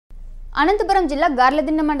అనంతపురం జిల్లా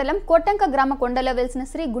గార్లదిన్నె మండలం కోటంక గ్రామ కొండలో వెలిసిన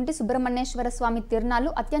శ్రీ గుంటి సుబ్రహ్మణ్యేశ్వర స్వామి తిరునాళ్లు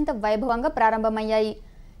అత్యంత వైభవంగా ప్రారంభమయ్యాయి.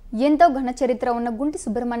 ఎంతో ఘన చరిత్ర ఉన్న గుంటి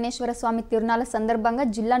సుబ్రహ్మణ్యేశ్వర స్వామి తిరునాళ్ల సందర్భంగా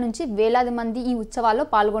జిల్లా నుంచి వేలాది మంది ఈ ఉత్సవాల్లో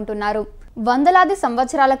పాల్గొంటున్నారు. వందలాది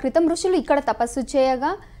సంవత్సరాల క్రితం ఋషులు ఇక్కడ తపస్సు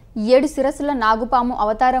చేయగా 7 శిరస్సుల నాగుపాము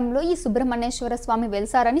అవతారంలో ఈ సుబ్రహ్మణ్యేశ్వర స్వామి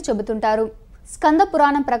వెలిసారని చెబుతుంటారు. స్కంద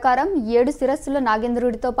పురాణం ప్రకారం 7 శిరస్సుల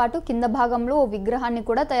నాగేంద్రుడితో పాటు కింద భాగంలో ఓ విగ్రహాన్ని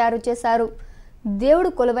కూడా తయారు చేశారు. దేవుడు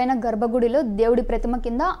కొలువైన గర్భగుడిలో దేవుడి ప్రతిమ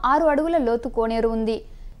కింద 6 అడుగుల లోతు కోనేరు ఉంది.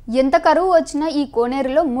 ఎంత కరువు వచ్చినా ఈ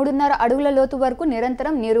కోనేరులో 3.5 అడుగుల లోతు వరకు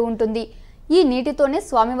నిరంతరం నీరు ఉంటుంది. ఈ నీటితోనే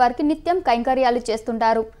స్వామివారికి నిత్యం కైంకర్యాలు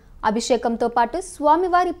చేస్తుంటారు. అభిషేకంతో పాటు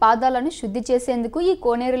స్వామివారి పాదాలను శుద్ధి చేసేందుకు ఈ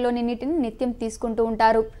కోనేరులోని నీటిని నిత్యం తీసుకుంటూ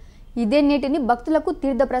ఉంటారు. ఇదే నీటిని భక్తులకు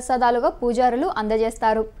తీర్థప్రసాదాలుగా పూజారులు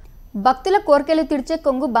అందజేస్తారు. భక్తుల కోర్కెలు తీర్చే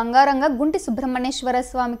కొంగు బంగారంగా గుంటి సుబ్రహ్మణ్యేశ్వర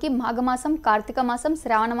స్వామికి మాఘమాసం, కార్తీక మాసం,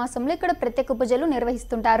 శ్రావణ మాసంలో ఇక్కడ ప్రత్యేక పూజలు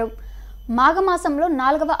నిర్వహిస్తుంటారు. మాఘమాసంలో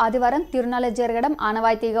 4వ ఆదివారం తిరునాళ్ల జరగడం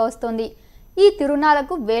ఆనవాయితీగా వస్తోంది. ఈ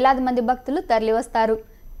తిరునాళ్లకు వేలాది మంది భక్తులు తరలివస్తారు.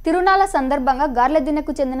 తిరునాళ్ల సందర్భంగా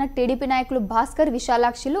గార్లదిన్నెకు చెందిన టీడీపీ నాయకులు భాస్కర్,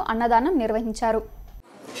 విశాలాక్షిలు అన్నదానం నిర్వహించారు.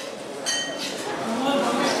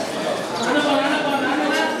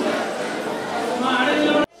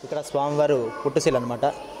 ఇక్కడ స్వామివారు పుట్టుశీల అన్నమాట.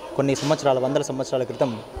 కొన్ని సంవత్సరాల, వందల సంవత్సరాల క్రితం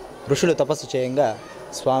ఋషులు తపస్సు చేయంగా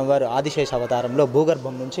స్వామివారు ఆదిశేష అవతారంలో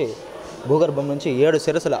భూగర్భం నుంచి 7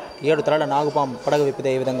 శిరసుల 7 తలల నాగుపాము పడగ విప్పితే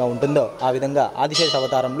ఏ విధంగా ఉంటుందో ఆ విధంగా ఆదిశేష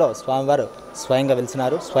అవతారంలో స్వామివారు స్వయంగా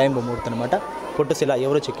వెలిసినారు. స్వయంభూమూర్తి అనమాట. పుట్టుశిల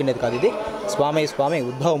ఎవరు చెక్కినది కాదు, ఇది స్వామి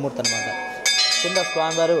ఉద్భవమూర్తి అనమాట. కింద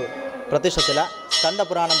స్వామివారు ప్రతిష్టశిల. స్కంద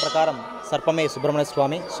పురాణం ప్రకారం సర్పమే సుబ్రహ్మణ్య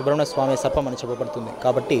స్వామి సర్పం అని చెప్పబడుతుంది.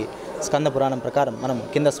 కాబట్టి స్కంద పురాణం ప్రకారం మనం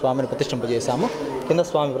కింద స్వామిని ప్రతిష్ఠింపజేశాము. కింద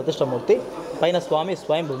స్వామి ప్రతిష్టమూర్తి, పైన స్వామి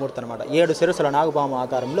స్వయంభూమూర్తి అనమాట. 7 శిరసుల నాగుపాము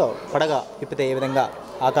ఆకారంలో పడగ విప్పితే ఏ విధంగా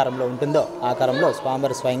ఆకారంలో ఉంటుందో ఆకారంలో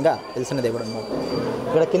స్వామివారు స్వయంగా తెలిసిన దేవుడు అనమాట.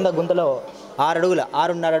 ఇక్కడ కింద గుంతలో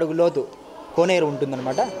 6.5 అడుగుల లోతు కోనేరు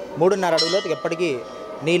ఉంటుందన్నమాట. 3.5 అడుగుల లోతు ఎప్పటికీ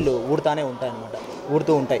నీళ్లు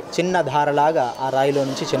ఊడుతూ ఉంటాయి. చిన్న ధారలాగా ఆ రాయిలో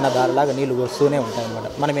నుంచి చిన్న ధారలాగా నీళ్లు వస్తూనే ఉంటాయి అన్నమాట.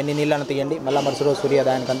 మనం ఎన్ని నీళ్ళను తీయండి, మళ్ళీ మరుసటి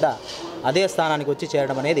సూర్యోదయానికంతా అదే స్థానానికి వచ్చి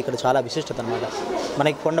చేరడం అనేది ఇక్కడ చాలా విశిష్టత అనమాట.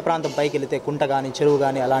 మనకి కొండ ప్రాంతం పైకి వెళితే కుంట కానీ చెరువు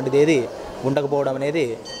కానీ అలాంటిది ఏది ఉండకపోవడం అనేది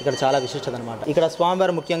ఇక్కడ చాలా విశిష్టత అనమాట. ఇక్కడ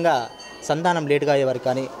స్వామివారు ముఖ్యంగా సంతానం లేటుగా అయ్యేవారు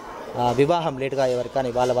కానీ, వివాహం లేటుగా అయ్యేవారు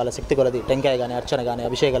కానీ వాళ్ళ శక్తి కొలది టెంకాయ కానీ, అర్చన కానీ,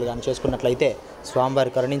 అభిషేకాలు కానీ చేసుకున్నట్లయితే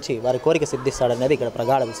స్వామివారి కరుణించి వారి కోరిక సిద్ధిస్తాడనేది ఇక్కడ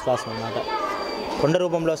ప్రగాఢ విశ్వాసం అన్నమాట. కొండ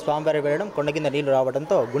రూపంలో స్వామివారి వెళ్ళడం, కొండ కింద నీళ్లు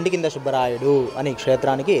రావడంతో గుండి కింద సుబ్బరాయుడు అని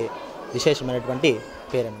క్షేత్రానికి విశేషమైనటువంటి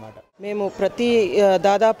పేరు అన్నమాట. మేము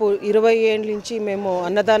దాదాపు 20 ఏళ్ళ నుంచి మేము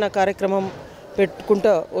అన్నదాన కార్యక్రమం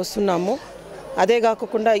పెట్టుకుంటూ వస్తున్నాము. అదే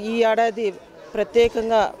కాకుండా ఈ ఏడాది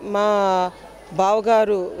ప్రత్యేకంగా మా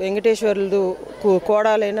బావగారు వెంకటేశ్వర్లు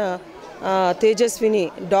కోడాలైన తేజస్విని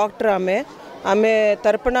డాక్టర్, ఆమె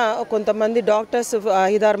తరపున కొంతమంది డాక్టర్స్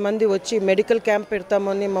 5-6 మంది వచ్చి మెడికల్ క్యాంప్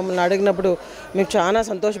పెడతామని మమ్మల్ని అడిగినప్పుడు మేము చాలా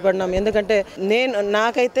సంతోషపడినాం. ఎందుకంటే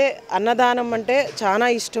నాకైతే అన్నదానం అంటే చాలా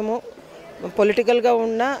ఇష్టము. పొలిటికల్గా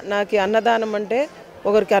ఉన్న నాకు అన్నదానం అంటే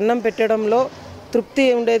ఒకరికి అన్నం పెట్టడంలో తృప్తి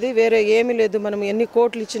ఉండేది, వేరే ఏమీ లేదు. మనం ఎన్ని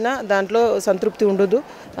కోట్లు ఇచ్చినా దాంట్లో సంతృప్తి ఉండదు.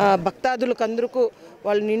 భక్తాదులకు అందరికీ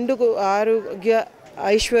వాళ్ళు నిండుకు ఆరోగ్య,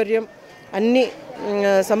 ఐశ్వర్యం అన్నీ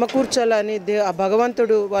సమకూర్చాలని ఆ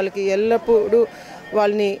భగవంతుడు వాళ్ళకి ఎల్లప్పుడూ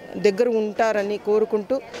వాళ్ళని దగ్గర ఉంటారని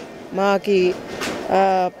కోరుకుంటూ మాకి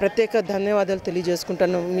ప్రత్యేక ధన్యవాదాలు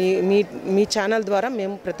తెలియజేసుకుంటాను. మీ ఛానల్ ద్వారా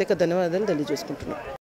మేము ప్రత్యేక ధన్యవాదాలు తెలియజేసుకుంటున్నాం.